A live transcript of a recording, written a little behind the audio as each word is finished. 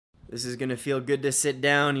This is gonna feel good to sit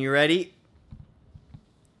down. You ready?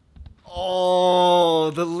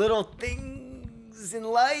 Oh, the little things in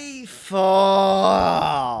life.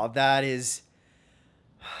 Oh, that's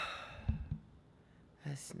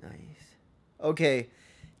nice. Okay,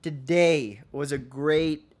 today was a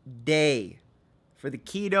great day for the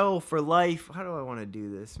keto, for life. How do I want to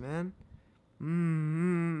do this, man?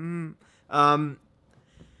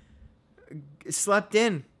 Slept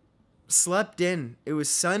in. It was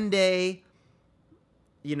Sunday.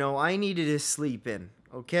 You know, I needed to sleep in,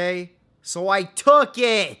 okay? So I took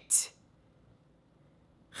it.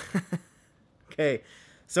 Okay,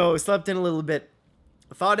 so slept in a little bit.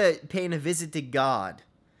 Thought of paying a visit to God.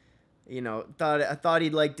 You know, I thought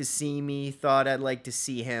he'd like to see me. Thought I'd like to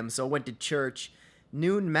see him. So I went to church.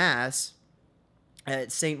 Noon mass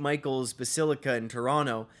at St. Michael's Basilica in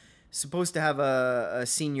Toronto. Supposed to have a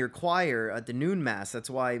senior choir at the noon mass. That's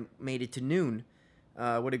why I made it to noon.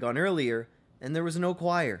 Would have gone earlier, and there was no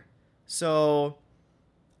choir. So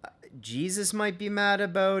Jesus might be mad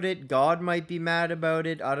about it. God might be mad about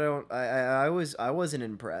it. I wasn't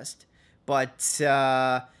impressed. But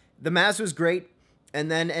the mass was great, and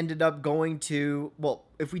then ended up going to, well,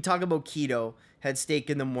 if we talk about keto, had steak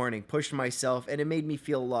in the morning, pushed myself, and it made me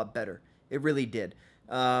feel a lot better. It really did.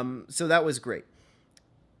 So that was great.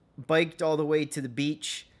 Biked all the way to the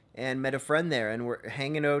beach and met a friend there, and we're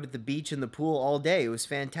hanging out at the beach and the pool all day. It was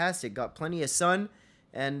fantastic. Got plenty of sun,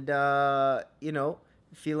 and you know,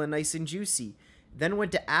 feeling nice and juicy. Then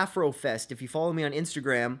went to Afrofest. If you follow me on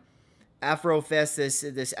Instagram,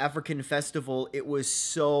 Afrofest, this African festival, it was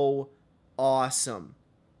so awesome.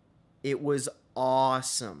 It was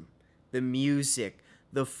awesome. The music,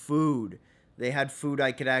 the food. They had food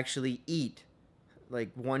I could actually eat.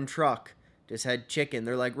 Like one truck just had chicken.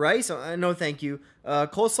 They're like, rice? No, thank you.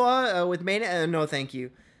 Coleslaw with mayonnaise? No, thank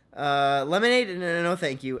you. Lemonade? No,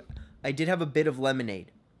 thank you. I did have a bit of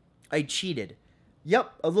lemonade. I cheated.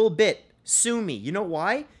 Yep, a little bit. Sue me. You know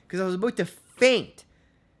why? Because I was about to faint.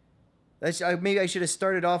 Maybe I should have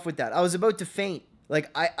started off with that. I was about to faint.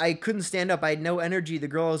 Like, I couldn't stand up. I had no energy. The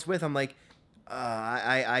girl I was with, I'm like,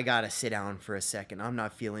 I gotta sit down for a second. I'm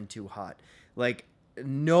not feeling too hot. Like,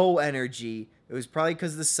 no energy. It was probably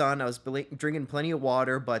because of the sun. I was drinking plenty of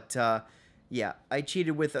water, but yeah, I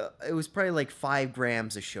cheated with it was probably like 5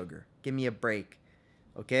 grams of sugar. Give me a break,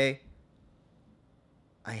 okay?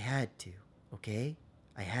 I had to, okay?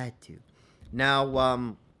 I had to.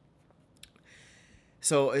 Now,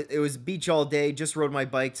 so it was beach all day. Just rode my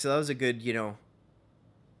bike, so that was a good, you know,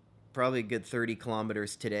 probably a good 30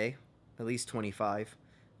 kilometers today, at least 25.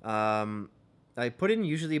 I put in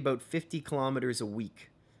usually about 50 kilometers a week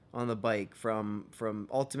on the bike from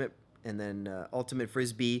ultimate and then ultimate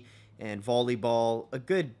frisbee and volleyball. A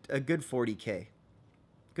good 40K.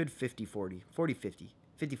 Good 50-40, 40-50,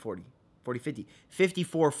 50-40, 40-50,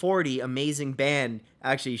 54-40. Amazing band.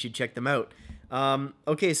 Actually, you should check them out.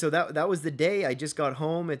 Okay, so that was the day. I just got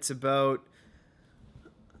home. It's about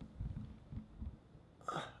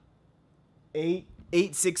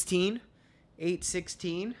 8:16.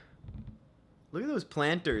 8:16. Look at those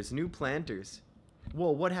planters, new planters.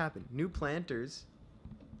 Whoa, what happened? New planters?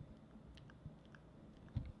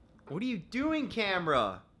 What are you doing,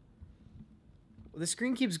 camera? The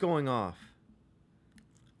screen keeps going off.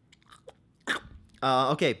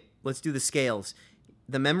 Okay, let's do the scales.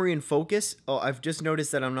 The memory and focus. Oh, I've just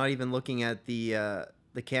noticed that I'm not even looking at the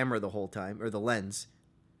camera the whole time, or the lens.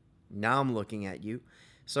 Now I'm looking at you.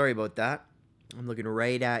 Sorry about that. I'm looking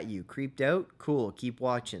right at you. Creeped out? Cool, keep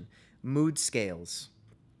watching. Mood scales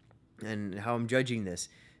and how I'm judging this.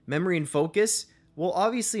 Memory and focus. Well,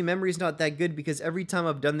 obviously memory's not that good because every time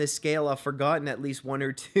I've done this scale, I've forgotten at least 1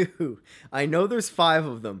 or 2. I know there's 5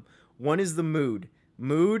 of them. One is the mood.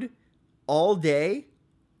 Mood, all day,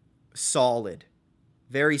 solid.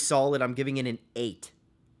 Very solid. I'm giving it an 8.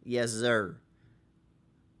 Yes, sir.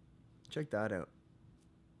 Check that out.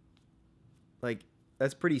 Like,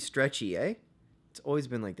 that's pretty stretchy, eh? It's always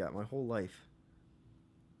been like that my whole life.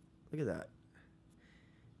 Look at that.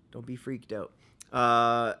 Don't be freaked out.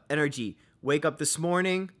 Energy. Wake up this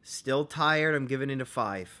morning. Still tired. I'm giving it a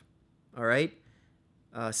 5. All right.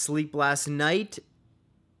 Sleep last night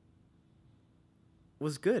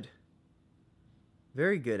was good.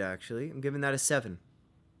 Very good, actually. I'm giving that a 7.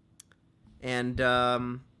 And,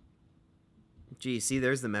 gee, see,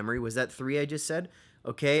 there's the memory. Was that 3 I just said?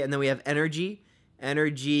 Okay. And then we have energy.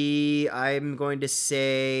 Energy, I'm going to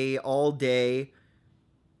say all day.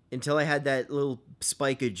 Until I had that little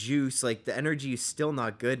spike of juice, like the energy is still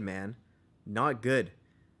not good, man. Not good.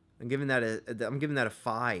 I'm giving that a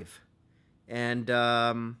 5.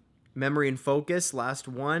 And memory and focus, last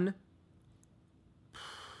one.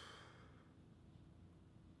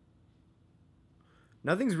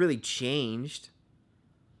 Nothing's really changed.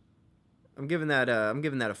 I'm giving that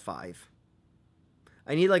a 5.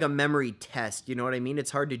 I need like a memory test, you know what I mean?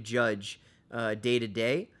 It's hard to judge day to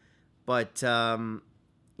day, but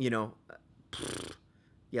you know,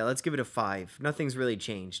 yeah, let's give it a 5. Nothing's really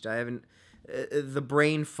changed. I haven't the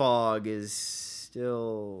brain fog is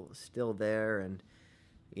still there, and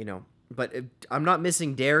you know, but I'm not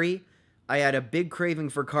missing dairy. I had a big craving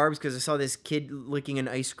for carbs because I saw this kid licking an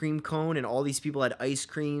ice cream cone, and all these people had ice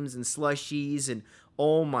creams and slushies, and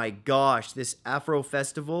oh my gosh, this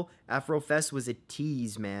Afrofest was a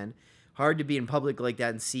tease, man. Hard to be in public like that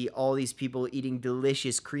and see all these people eating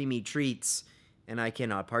delicious, creamy treats, and I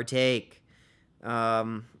cannot partake.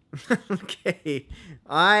 Okay,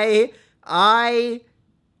 I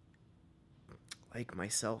like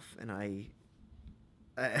myself, and I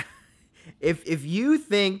if you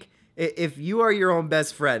think, if you are your own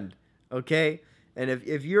best friend, okay, and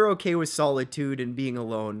if you're okay with solitude and being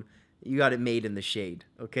alone, you got it made in the shade,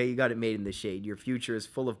 okay? You got it made in the shade. Your future is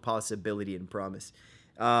full of possibility and promise.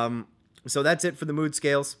 So that's it for the mood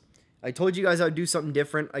scales. I told you guys I would do something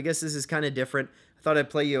different. I guess this is kind of different. I thought I'd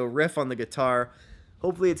play you a riff on the guitar.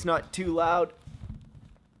 Hopefully it's not too loud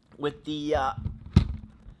with the,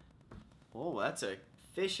 oh, that's a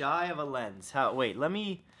fisheye of a lens. How? Wait, let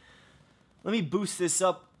me boost this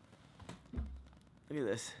up. Look at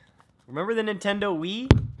this. Remember the Nintendo Wii?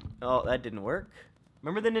 Oh, that didn't work.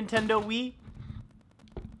 Remember the Nintendo Wii?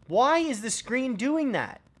 Why is the screen doing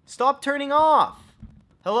that? Stop turning off.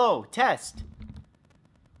 Hello, test.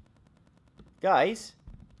 Guys,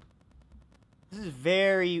 this is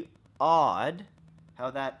very odd how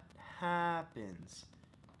that happens.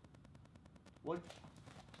 What?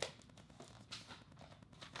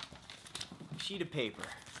 Sheet of paper.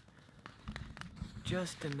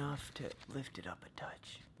 Just enough to lift it up a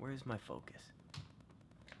touch. Where's my focus?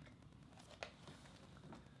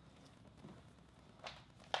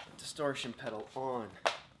 Distortion pedal on.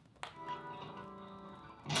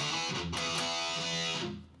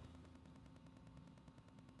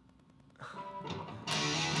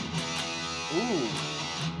 Ooh.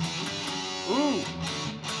 Ooh.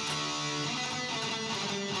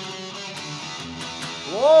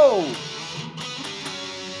 Whoa.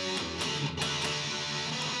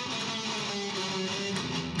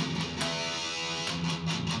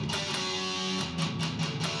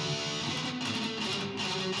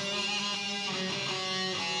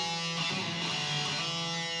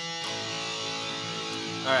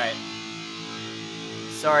 Alright.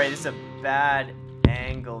 Sorry, this is a bad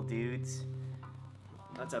angle, dudes.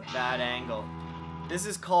 That's a bad angle. This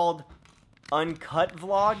is called uncut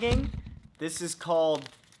vlogging. This is called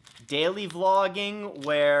daily vlogging,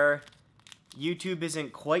 where YouTube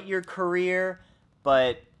isn't quite your career,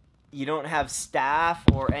 but you don't have staff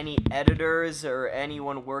or any editors or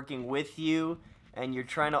anyone working with you, and you're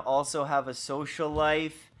trying to also have a social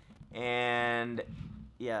life, and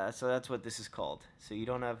yeah, so that's what this is called. So you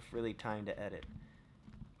don't have really time to edit.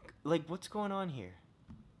 Like, what's going on here?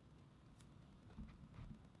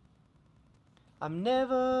 I'm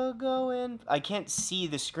never going... I can't see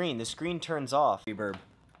the screen. The screen turns off. Reverb.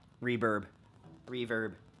 Reverb.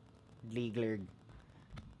 Reverb. Leglurg.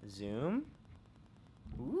 Zoom.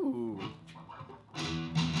 Ooh.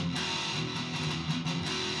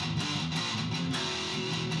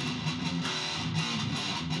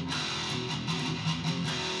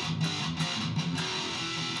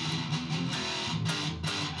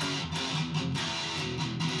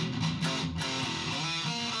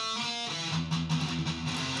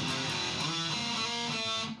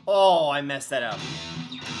 Oh, I messed that up.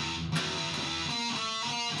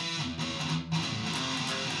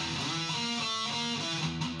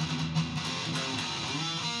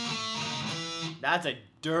 That's a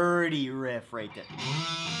dirty riff right there.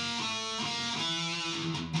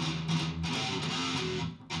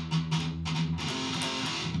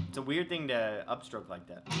 It's a weird thing to upstroke like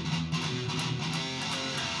that.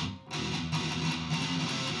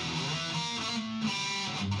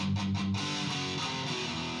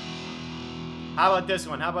 How about this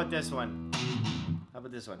one? How about this one? How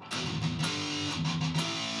about this one?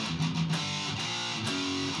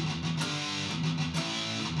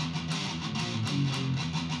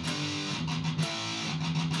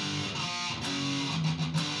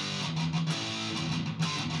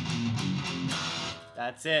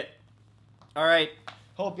 That's it. All right.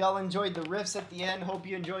 Hope y'all enjoyed the riffs at the end. Hope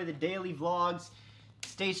you enjoy the daily vlogs.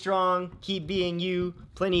 Stay strong. Keep being you.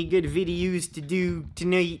 Plenty of good videos to do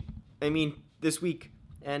tonight. I mean, this week.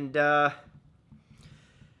 And,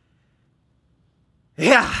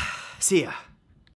 yeah. See ya.